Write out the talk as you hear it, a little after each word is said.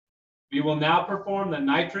We will now perform the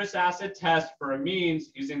nitrous acid test for amines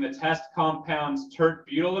using the test compounds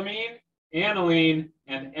tert-butylamine, aniline,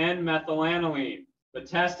 and n-methylaniline. The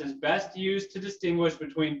test is best used to distinguish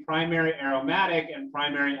between primary aromatic and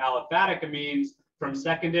primary aliphatic amines from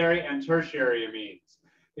secondary and tertiary amines.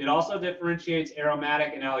 It also differentiates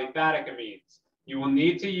aromatic and aliphatic amines. You will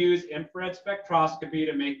need to use infrared spectroscopy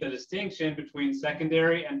to make the distinction between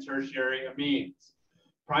secondary and tertiary amines.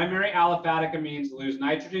 Primary aliphatic amines lose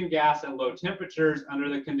nitrogen gas at low temperatures under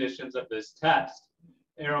the conditions of this test.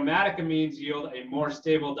 Aromatic amines yield a more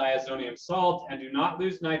stable diazonium salt and do not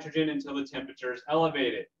lose nitrogen until the temperature is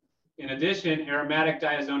elevated. In addition, aromatic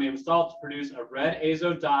diazonium salts produce a red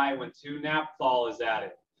azo dye when 2-naphthol is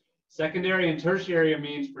added. Secondary and tertiary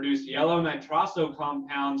amines produce yellow nitroso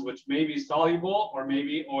compounds, which may be soluble or may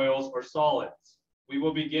be oils or solids. We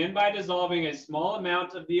will begin by dissolving a small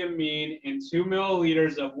amount of the amine in 2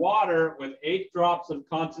 milliliters of water with 8 drops of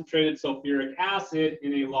concentrated sulfuric acid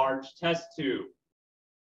in a large test tube.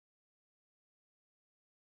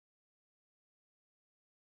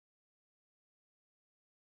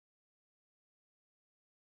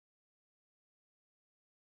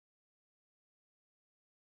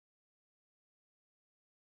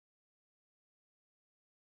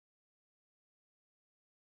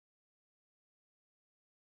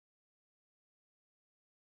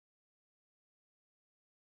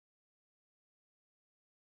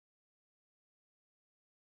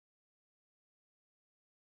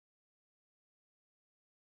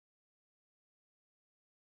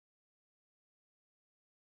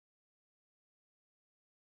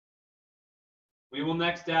 We will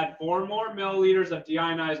next add 4 more milliliters of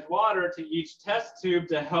deionized water to each test tube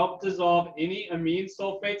to help dissolve any amine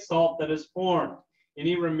sulfate salt that is formed.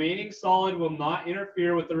 Any remaining solid will not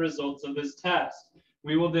interfere with the results of this test.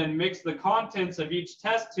 We will then mix the contents of each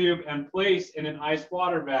test tube and place in an ice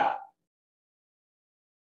water bath.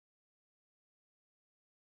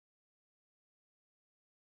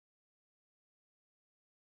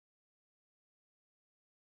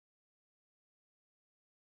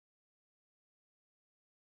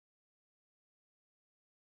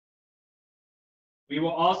 We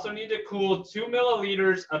will also need to cool 2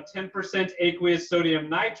 milliliters of 10% aqueous sodium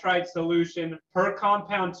nitrite solution per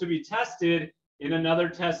compound to be tested in another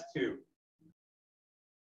test tube.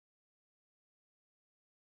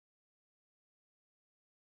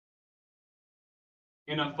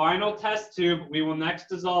 In a final test tube, we will next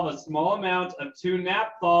dissolve a small amount of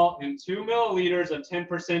 2-naphthol in 2 milliliters of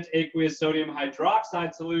 10% aqueous sodium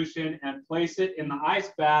hydroxide solution and place it in the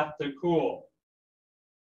ice bath to cool.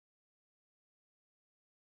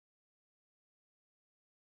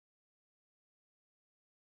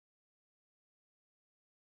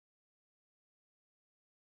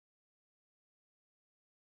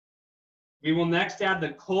 We will next add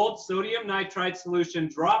the cold sodium nitrite solution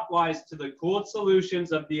dropwise to the cooled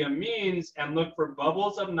solutions of the amines and look for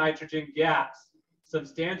bubbles of nitrogen gas.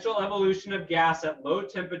 Substantial evolution of gas at low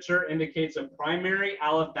temperature indicates a primary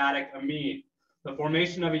aliphatic amine. The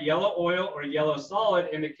formation of a yellow oil or yellow solid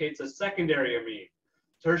indicates a secondary amine.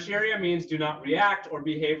 Tertiary amines do not react or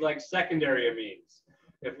behave like secondary amines.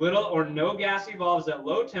 If little or no gas evolves at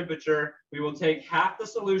low temperature, we will take half the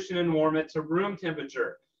solution and warm it to room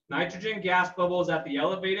temperature. Nitrogen gas bubbles at the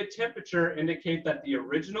elevated temperature indicate that the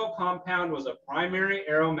original compound was a primary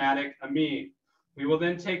aromatic amine. We will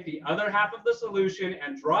then take the other half of the solution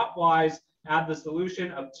and dropwise add the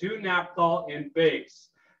solution of 2-naphthol in base.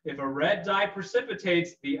 If a red dye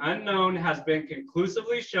precipitates, the unknown has been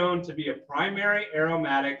conclusively shown to be a primary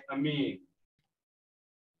aromatic amine.